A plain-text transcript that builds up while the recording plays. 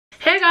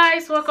Hey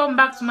guys, welcome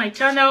back to my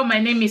channel. My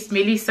name is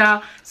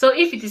Melissa. So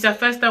if it is your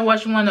first time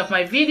watching one of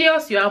my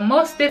videos, you are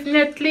most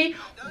definitely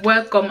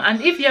welcome.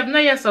 And if you have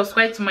not yet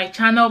subscribed to my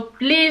channel,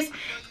 please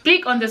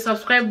click on the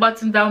subscribe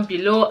button down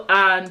below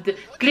and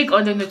click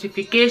on the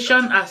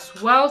notification as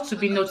well to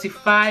be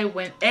notified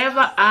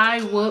whenever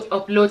I will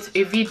upload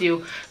a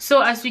video.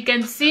 So as you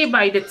can see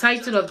by the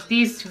title of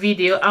this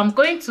video, I'm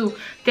going to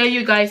tell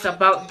you guys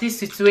about this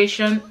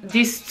situation,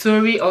 this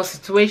story or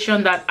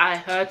situation that I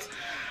heard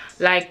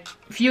like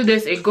a few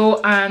days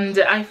ago, and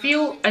I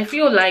feel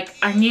like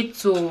I need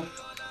to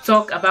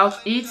talk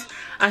about it.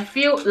 I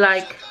feel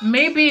like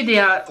maybe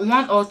there are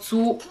one or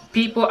two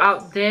people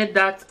out there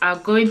that are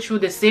going through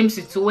the same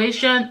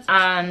situation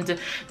and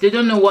they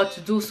don't know what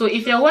to do. So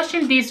if you're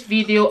watching this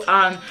video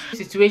and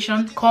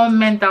situation,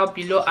 comment down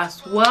below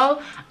as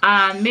well.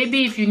 And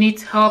maybe if you need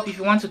help, if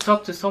you want to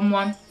talk to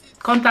someone,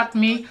 contact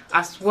me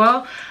as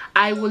well.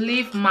 I will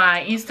leave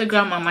my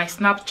Instagram and my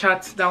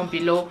Snapchat down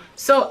below.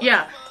 So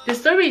yeah, the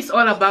story is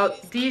all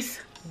about this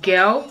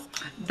girl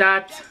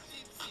that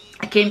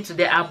came to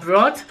the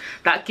abroad,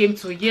 that came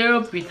to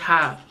Europe with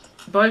her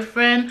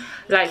boyfriend.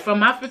 Like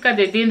from Africa,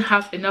 they didn't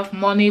have enough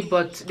money,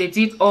 but they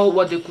did all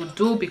what they could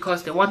do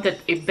because they wanted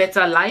a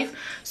better life.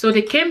 So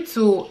they came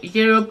to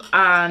Europe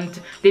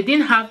and they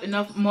didn't have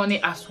enough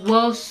money as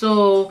well,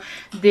 so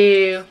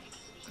they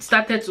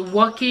started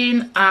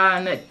working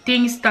and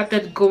things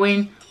started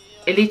going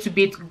a little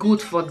bit good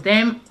for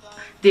them.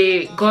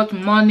 They got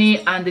money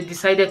and they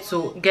decided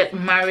to get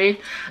married.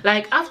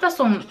 Like after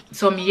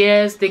some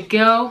years, the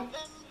girl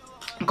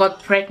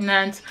got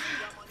pregnant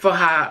for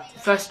her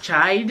first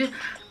child,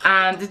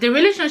 and the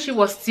relationship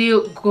was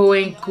still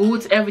going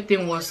good.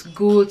 Everything was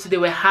good. They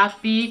were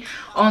happy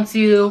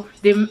until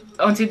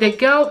the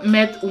girl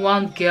met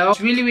one girl.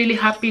 She's really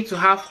happy to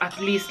have at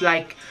least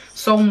like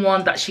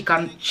someone that she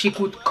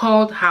could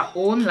call her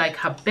own, like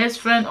her best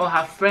friend or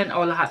her friend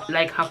or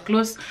her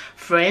close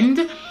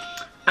friend.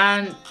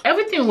 And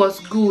everything was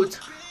good.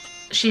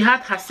 She had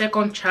her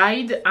second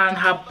child and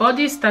her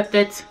body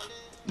started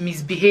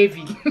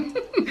misbehaving.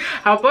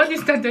 Her body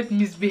started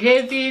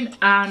misbehaving,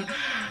 and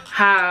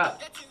her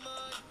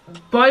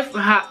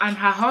boyfriend and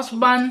her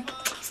husband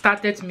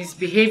started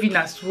misbehaving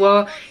as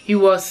well. He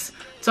was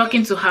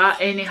talking to her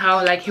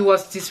anyhow, like he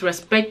was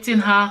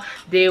disrespecting her.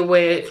 They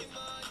were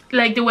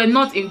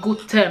not in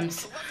good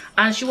terms,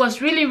 and she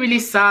was really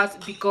sad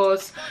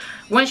because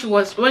when she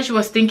was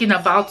thinking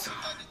about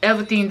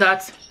everything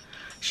that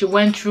she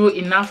went through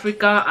in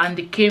Africa, and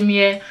they came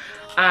here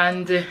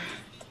and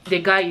the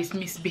guy is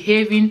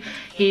misbehaving,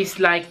 he's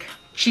like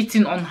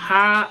cheating on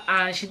her,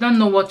 and she don't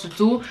know what to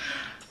do.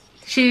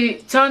 She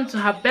turned to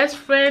her best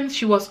friend.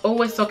 She was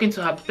always talking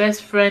to her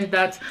best friend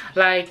that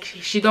like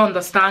she don't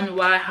understand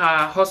why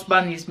her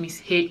husband is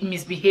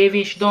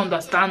misbehaving. She don't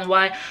understand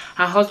why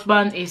her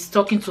husband is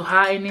talking to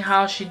her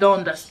anyhow. She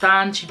don't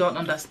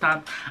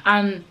understand.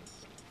 And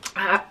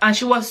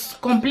she was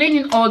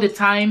complaining all the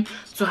time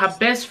to her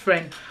best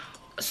friend.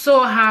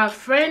 So her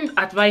friend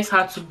advised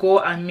her to go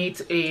and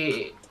meet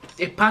a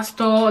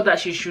pastor, that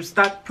she should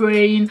start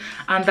praying,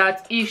 and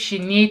that if she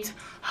needs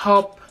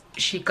help,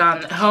 she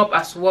can help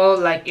as well,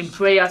 like in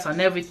prayers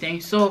and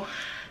everything. So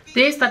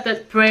they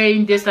started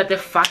praying, they started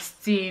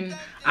fasting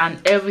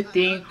and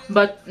everything,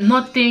 but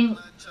nothing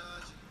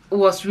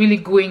was really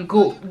going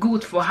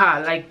good for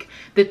her. Like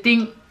the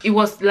thing, it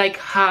was like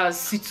her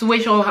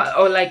situation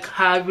or like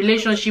her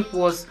relationship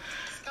was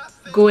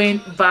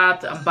going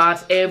bad and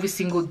bad every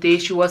single day.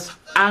 She was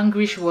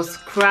angry, she was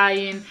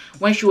crying.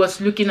 When she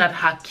was looking at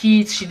her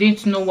kids, she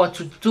didn't know what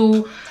to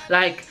do.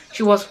 Like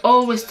she was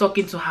always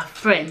talking to her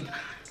friend,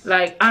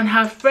 like, and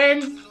her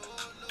friend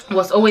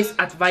was always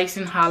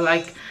advising her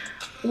like,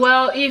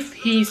 well, if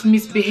he's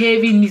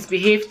misbehaving,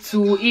 misbehave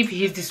too. If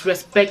he's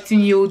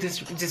disrespecting you,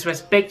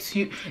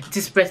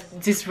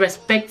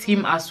 disrespect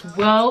him as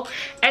well.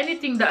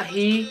 Anything that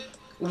he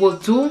will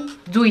do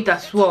it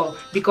as well,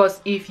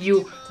 because if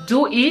you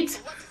do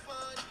it,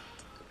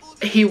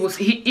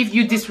 if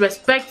you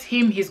disrespect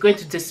him, he's going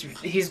to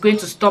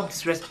stop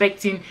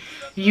disrespecting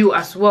you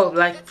as well.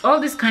 Like all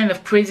this kind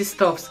of crazy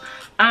stuff.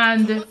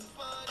 And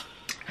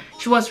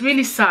she was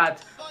really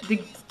sad.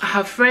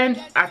 Her friend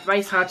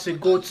advised her to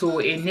go to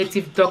a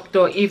native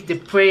doctor if the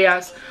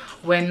prayers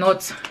were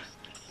not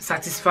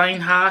satisfying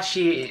her.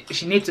 She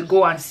needs to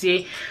go and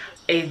see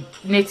a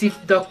native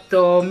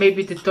doctor.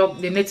 Maybe the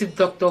native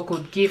doctor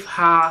could give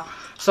her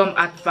some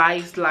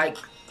advice, like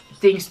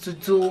things to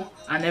do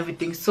and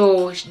everything.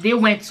 So they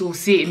went to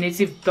see a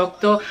native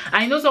doctor.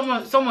 I know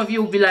some of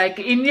you will be like,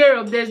 in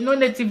Europe there's no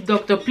native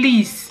doctor.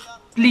 Please,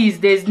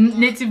 there's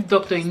native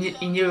doctor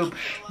in Europe.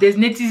 There's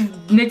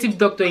native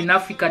doctor in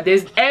Africa.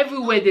 There's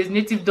everywhere. There's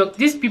native doctor.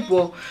 These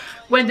people,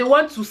 when they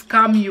want to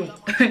scam you,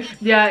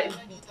 they're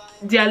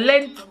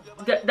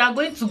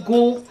going to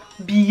go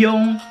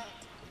beyond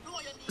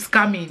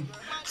scamming.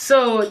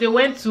 So they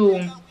went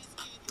to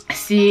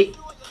see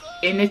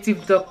a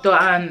native doctor,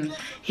 and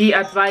he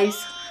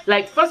advised,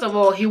 like, first of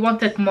all, he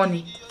wanted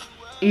money,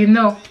 you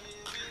know.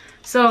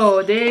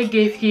 So they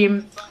gave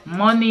him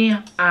money,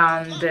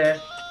 and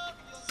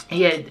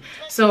Yeah,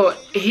 so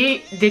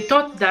they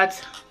thought that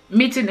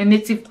meeting a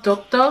native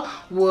doctor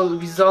will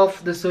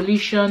resolve the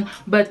solution,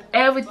 but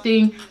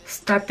everything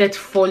started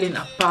falling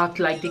apart.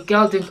 Like, the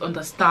girl didn't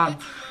understand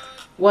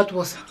what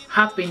was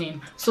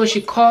happening, so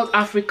she called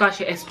Africa.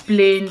 She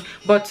explained,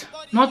 but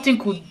nothing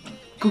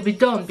could be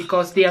done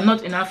because they are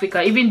not in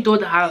Africa. Even though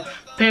her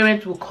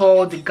parents would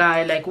call the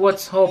guy, like,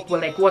 what's up, or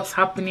like, what's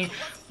happening,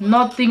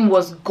 nothing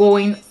was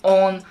going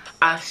on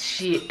as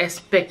she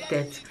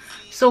expected.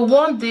 So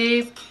one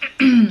day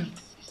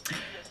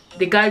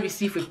the guy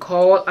received a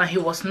call and he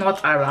was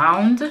not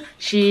around.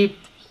 She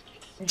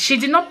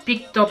did not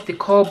pick up the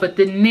call, but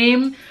the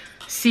name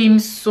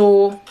seems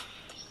so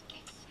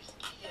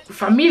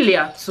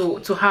familiar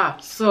to her,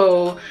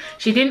 so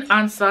she didn't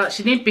answer.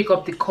 She didn't pick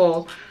up the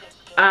call.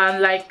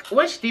 And like,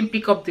 when she didn't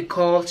pick up the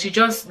call, she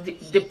just,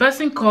 the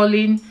person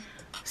calling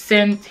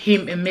sent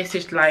him a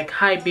message like,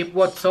 hi babe,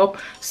 what's up?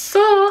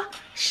 So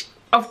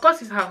of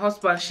course it's her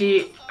husband.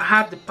 She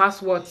had the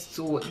passwords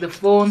to the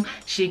phone.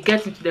 She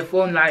gets into the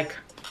phone, like,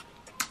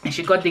 and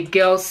she got the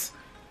girl's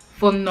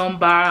phone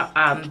number,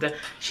 and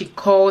she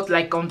called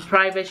like on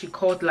private. She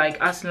called like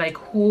asking like,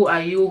 who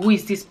are you, who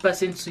is this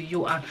person to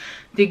you? And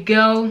the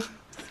girl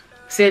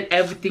said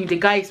everything. The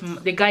guy is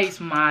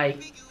my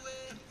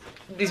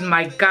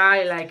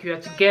guy, like, we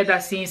are together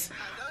since.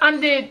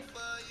 And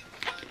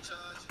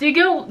the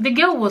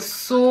girl was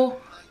so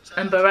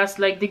embarrassed.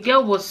 Like, the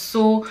girl was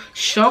so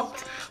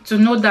shocked to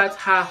know that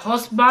her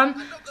husband,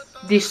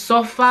 they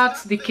suffered,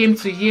 they came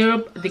to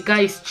Europe, the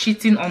guy is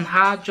cheating on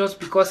her just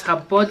because her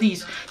body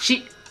is,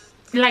 she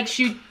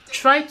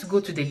tried to go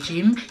to the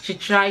gym, she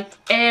tried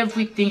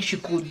everything she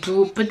could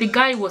do, but the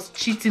guy was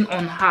cheating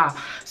on her.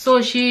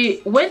 So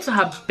she went to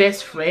her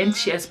best friend.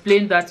 She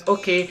explained that,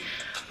 okay,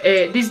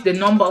 this is the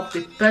number of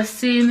the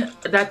person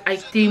that I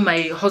think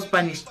my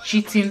husband is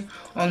cheating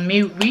on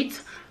me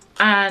with.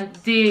 And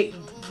the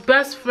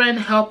best friend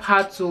helped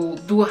her to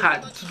do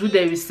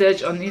the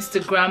research on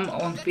Instagram,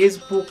 on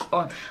Facebook,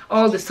 on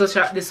all the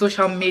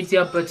social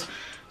media, but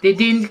they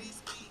didn't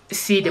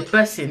see the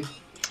person.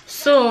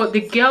 So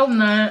the girl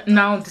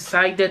now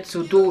decided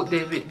to do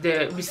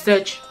the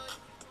research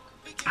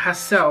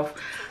herself.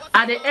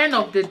 At the end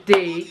of the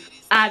day,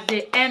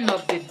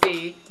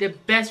 the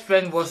best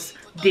friend was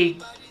the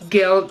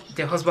girl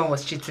the husband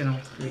was cheating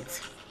on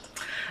with.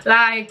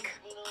 Like,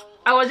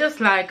 I was just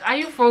like, are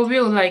you for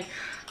real? Like,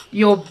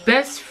 your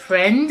best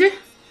friend,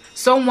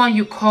 someone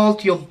you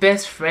called your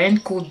best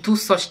friend, could do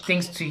such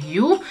things to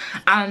you?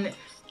 And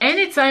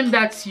anytime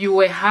that you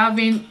were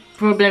having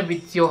problem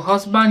with your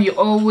husband, you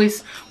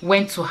always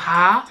went to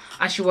her,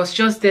 and she was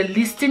just there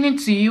listening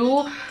to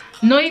you,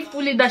 knowing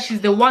fully that she's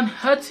the one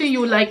hurting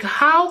you. Like,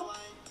 how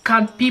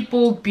can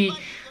people be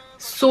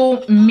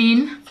so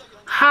mean?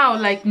 How,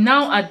 like,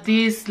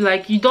 nowadays,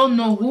 like, you don't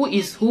know who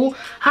is who.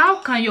 How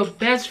can your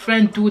best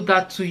friend do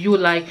that to you?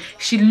 Like,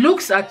 she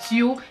looks at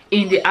you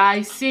in the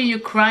eye, see you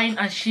crying,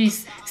 and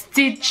she's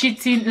still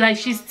cheating. Like,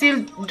 she's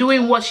still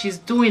doing what she's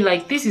doing.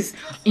 Like, this is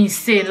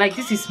insane. Like,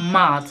 this is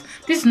mad.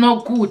 This is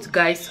not good,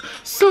 guys.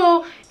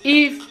 So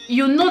if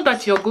you know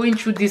that you're going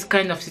through this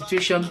kind of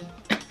situation,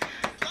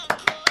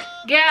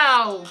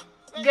 girl,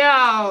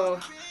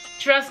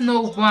 trust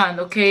no one,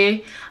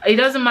 okay? It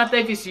doesn't matter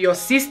if it's your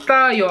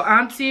sister, your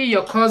auntie,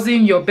 your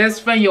cousin, your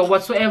best friend, your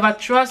whatsoever.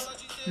 Trust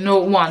no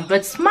one,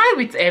 but smile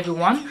with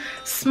everyone.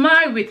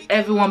 Smile with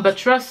everyone, but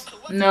trust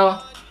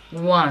no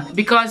one,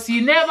 because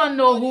you never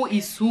know who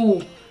is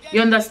who.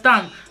 You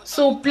understand?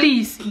 So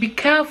please be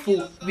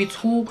careful with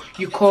who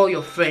you call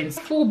your friends.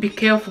 Be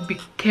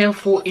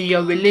careful in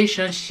your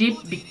relationship.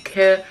 Be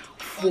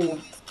careful.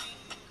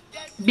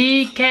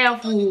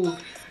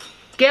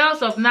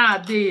 Girls of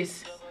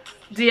nowadays,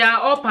 they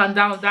are up and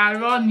down. They are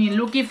running,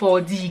 looking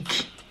for dig.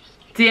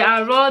 They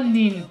are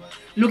running,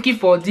 looking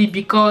for dig,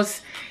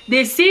 because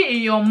they see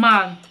in your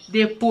man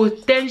the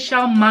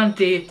potential man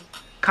they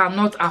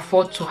cannot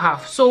afford to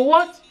have. So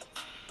what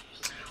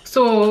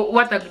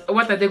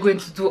are they going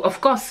to do?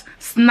 Of course,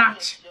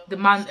 snatch the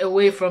man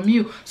away from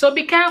you. So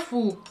be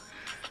careful.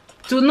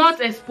 Do not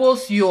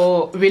expose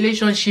your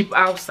relationship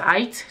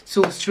outside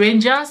to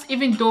strangers,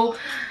 even though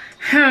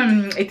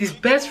it is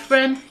best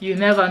friend. You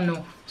never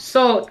know.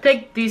 So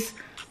take this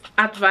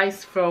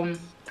advice from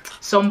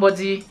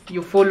somebody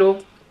you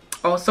follow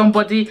or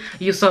somebody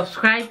you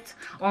subscribed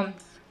on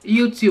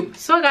YouTube.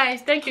 So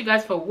guys, thank you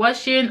guys for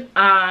watching,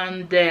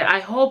 and I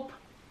hope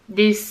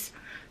this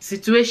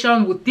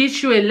situation will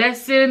teach you a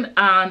lesson,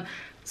 and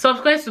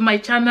subscribe to my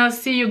channel.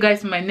 See you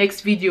guys in my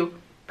next video.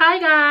 Bye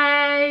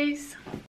guys.